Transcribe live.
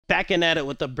Back in at it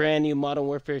with a brand new Modern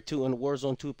Warfare 2 and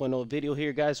Warzone 2.0 video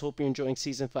here, guys. Hope you're enjoying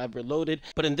Season 5 Reloaded.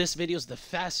 But in this video is the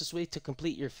fastest way to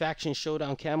complete your faction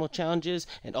Showdown Camo challenges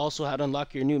and also how to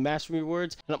unlock your new mastery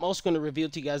rewards. And I'm also going to reveal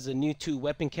to you guys the new 2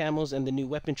 weapon camos and the new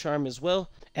weapon charm as well.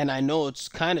 And I know it's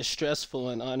kind of stressful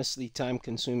and honestly time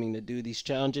consuming to do these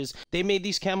challenges. They made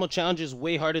these camo challenges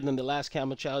way harder than the last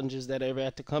camo challenges that ever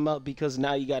had to come out, because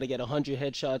now you got to get 100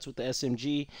 headshots with the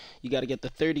SMG. You got to get the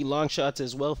 30 long shots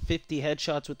as well, 50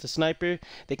 headshots with the sniper.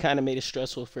 They kind of made it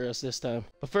stressful for us this time.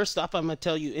 But first off, I'm going to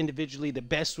tell you individually the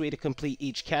best way to complete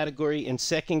each category. And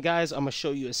second, guys, I'm going to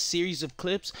show you a series of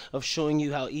clips of showing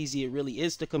you how easy it really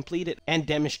is to complete it and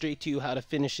demonstrate to you how to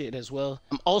finish it as well.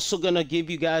 I'm also going to give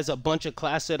you guys a bunch of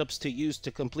class setups to use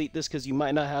to complete this, because you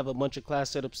might not have a bunch of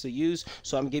class setups to use.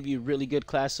 So I'm going to give you really good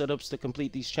class setups to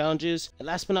complete these challenges. And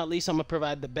last but not least, I'm going to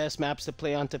provide the best maps to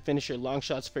play on to finish your long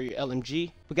shots for your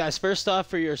LMG. But guys, first off,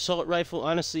 for your assault rifle,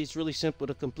 honestly, it's really simple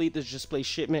to complete this. Just play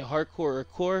Shipment, Hardcore, or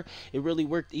Core. It really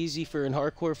worked easy for in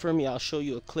Hardcore for me. I'll show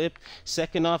you a clip.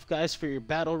 Second off, guys, for your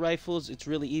battle rifles, it's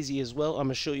really easy as well. I'm going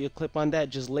to show you a clip on that.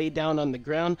 Just lay down on the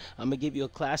ground. I'm going to give you a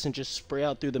class and just spray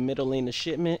out through the middle lane of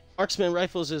Shipment. Marksman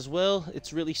rifles as well.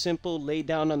 It's really simple. Lay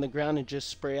down on the ground and just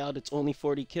spray out. It's only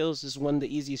 40 kills. This is one of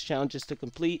the easiest challenges to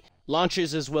complete.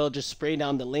 Launchers as well, just spray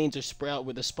down the lanes or spray out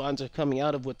where the spawns are coming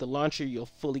out of with the launcher. You'll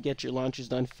fully get your launchers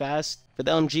done fast. For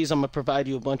the LMGs, I'm going to provide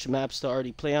you a bunch of maps to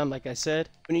already play on, like I said.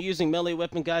 When you're using melee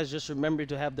weapon, guys, just remember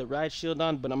to have the ride shield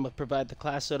on, but I'm going to provide the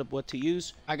class setup what to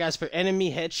use. Alright, guys, for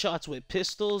enemy headshots with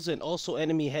pistols and also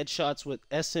enemy headshots with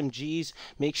SMGs,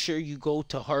 make sure you go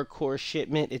to Hardcore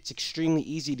Shipment. It's extremely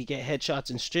easy to get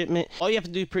headshots in Shipment. All you have to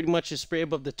do pretty much is spray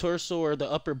above the torso or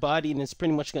the upper body, and it's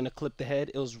pretty much going to clip the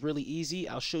head. It was really easy.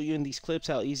 I'll show you in these clips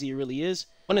how easy it really is.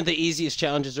 One of the easiest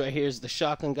challenges right here is the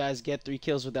shotgun, guys. Get 3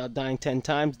 kills without dying 10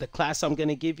 times. The class I'm going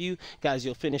to give you, guys,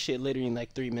 you'll finish it literally in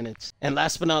like 3 minutes. And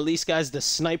last but not least, guys, the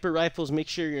sniper rifles. Make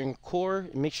sure you're in core.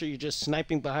 Make sure you're just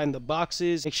sniping behind the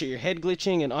boxes. Make sure you're head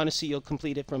glitching, and honestly, you'll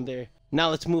complete it from there. Now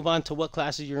let's move on to what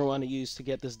classes you're going to want to use to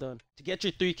get this done. To get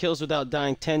your 3 kills without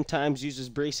dying 10 times, use this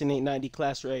Bracing 890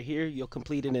 class right here. You'll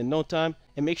complete it in no time.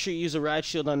 And make sure you use a ride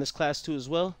shield on this class too as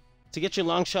well. To get your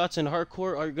long shots in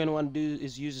Hardcore, all you're going to want to do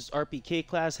is use this RPK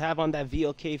class. Have on that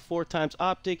VLK 4x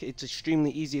optic. It's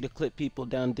extremely easy to clip people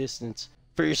down distance.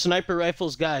 For your sniper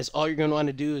rifles, guys, all you're going to want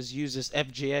to do is use this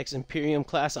FJX Imperium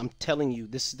class. I'm telling you,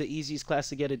 this is the easiest class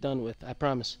to get it done with, I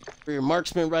promise. For your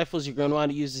marksman rifles, you're going to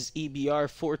want to use this EBR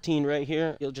 14 right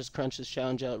here. You'll just crunch this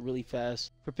challenge out really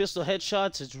fast. For pistol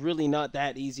headshots, it's really not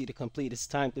that easy to complete. It's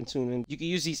time consuming. You can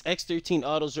use these X13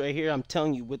 autos right here. I'm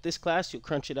telling you, with this class, you'll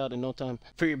crunch it out in no time.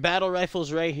 For your battle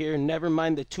rifles right here, never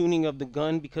mind the tuning of the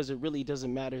gun, because it really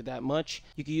doesn't matter that much.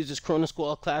 You can use this Chrono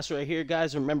Squall class right here,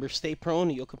 guys. Remember, stay prone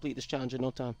and you'll complete this challenge in no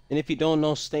time. And if you don't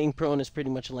know, staying prone is pretty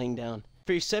much laying down.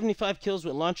 For your 75 kills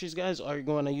with launchers, guys, all you're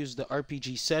going to use the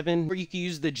RPG-7, or you can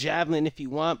use the Javelin if you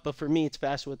want, but for me, it's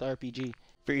faster with the RPG.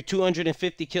 For your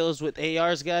 250 kills with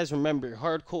ARs, guys, remember,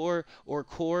 Hardcore or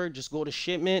Core, just go to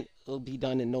Shipment. It'll be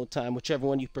done in no time, whichever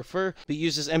one you prefer. But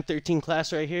use this M13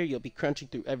 class right here. You'll be crunching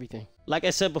through everything. Like I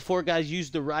said before, guys,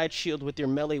 use the ride shield with your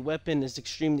melee weapon. It's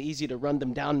extremely easy to run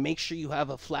them down. Make sure you have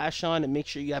a flash on and make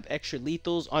sure you have extra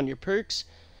lethals on your perks.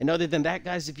 And other than that,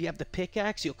 guys, if you have the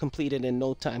pickaxe, you'll complete it in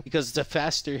no time because it's a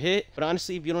faster hit. But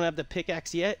honestly, if you don't have the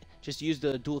pickaxe yet, just use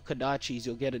the dual Kadachis.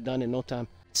 You'll get it done in no time.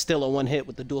 It's still a one hit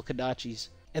with the dual Kadachis.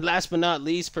 And last but not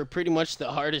least, for pretty much the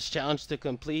hardest challenge to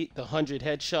complete, the 100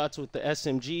 headshots with the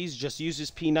SMGs, just use this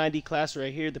P90 class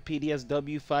right here, the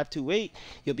PDSW 528.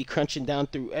 You'll be crunching down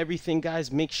through everything,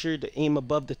 guys. Make sure to aim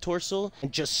above the torso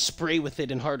and just spray with it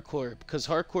in Hardcore, because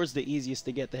Hardcore is the easiest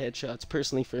to get the headshots,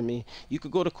 personally for me. You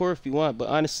could go to Core if you want, but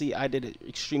honestly, I did it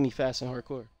extremely fast in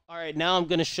Hardcore. Alright, now I'm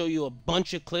going to show you a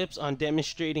bunch of clips on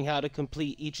demonstrating how to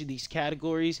complete each of these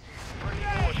categories.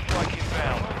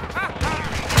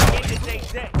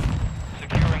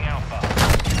 Securing Alpha.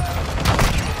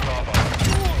 Bravo.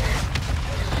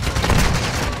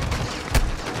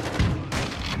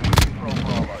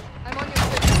 I'm on your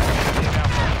side.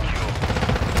 Alpha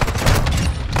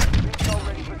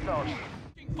ready for charge.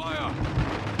 Fire!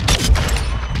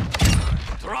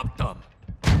 Drop them!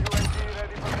 UNG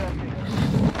ready for testing.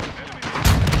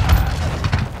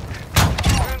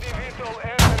 Friendly vehicle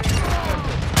entering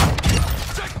intercepted.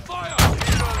 Take fire!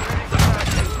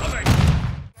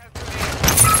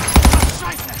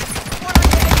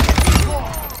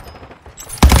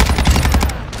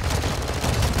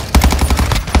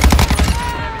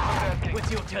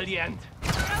 Till the end.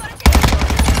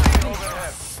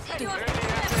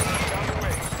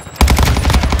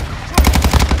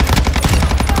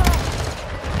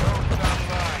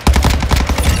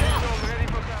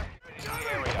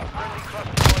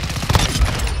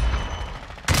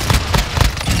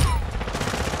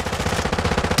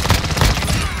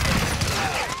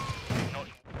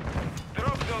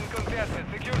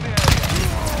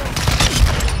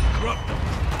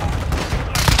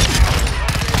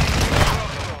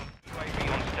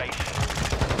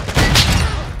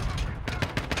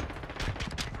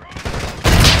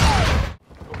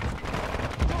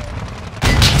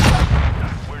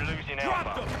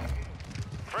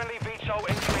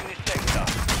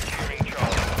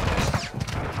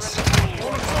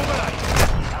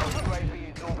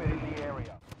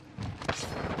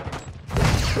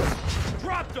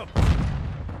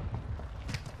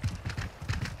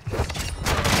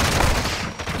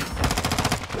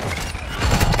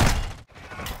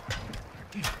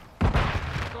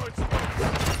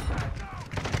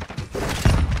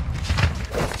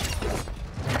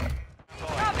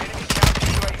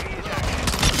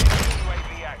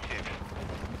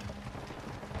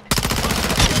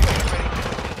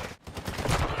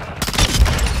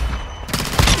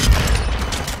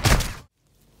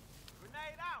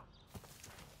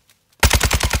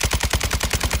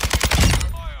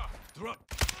 Drop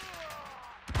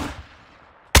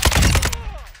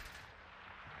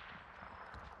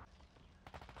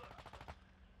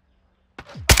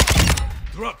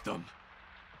them.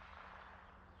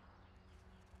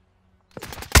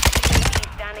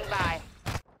 Standing by.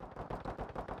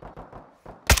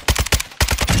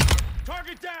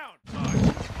 Target down.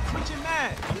 What you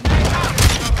mad?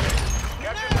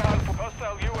 Capture down.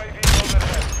 Hostile UAV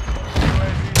overhead.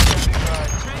 UAV standing by.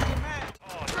 Change your man.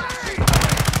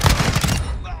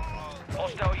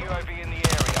 Hostile UAV in the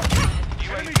area.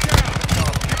 UAV down.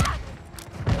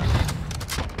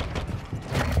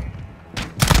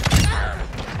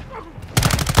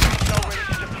 Hostile ready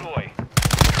to deploy.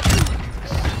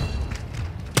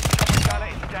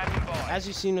 Fatality standing by. As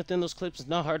you've seen within those clips, it's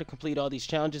not hard to complete all these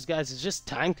challenges, guys. It's just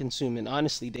time consuming.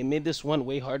 Honestly, they made this one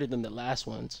way harder than the last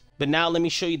ones. But now let me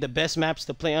show you the best maps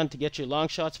to play on to get your long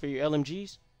shots for your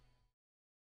LMGs.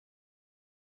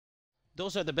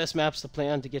 Those are the best maps to play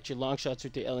on to get your long shots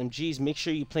with your LMGs. Make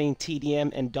sure you're playing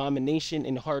TDM and Domination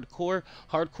in Hardcore.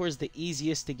 Hardcore is the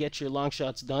easiest to get your long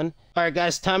shots done. Alright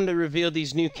guys, time to reveal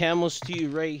these new camos to you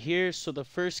right here. So the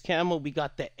first camo, we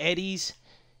got the Eddies.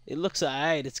 It looks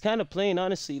alright. It's kind of plain,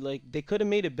 honestly. Like, they could have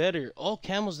made it better. All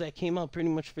camos that came out pretty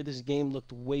much for this game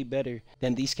looked way better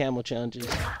than these camo challenges.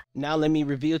 Now let me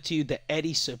reveal to you the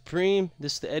Eddie Supreme.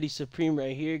 This is the Eddie Supreme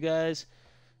right here, guys.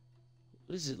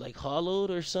 What is it, like hollowed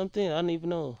or something? I don't even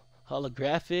know.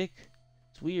 Holographic.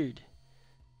 It's weird.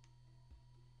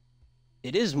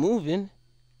 It is moving.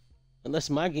 Unless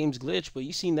my game's glitched, but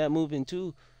you seen that moving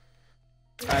too.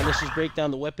 Alright, let's just break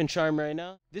down the weapon charm right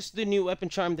now. This is the new weapon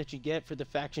charm that you get for the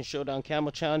Faction Showdown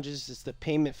Camo challenges. It's the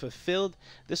payment fulfilled.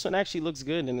 This one actually looks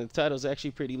good and the title's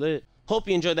actually pretty lit. Hope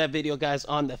you enjoyed that video, guys,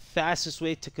 on the fastest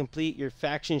way to complete your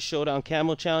Faction Showdown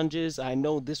Camo challenges. I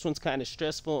know this one's kind of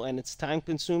stressful and it's time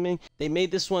consuming. They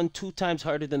made this one 2 times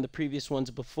harder than the previous ones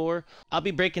before. I'll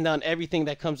be breaking down everything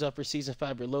that comes up for Season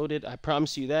 5 Reloaded. I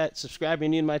promise you that. Subscribe if you're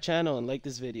new to my channel and like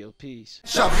this video. Peace.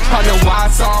 On the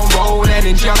wide song road and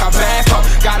in junk I back up.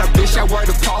 Got a bitch that work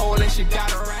the pole and she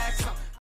got a rack.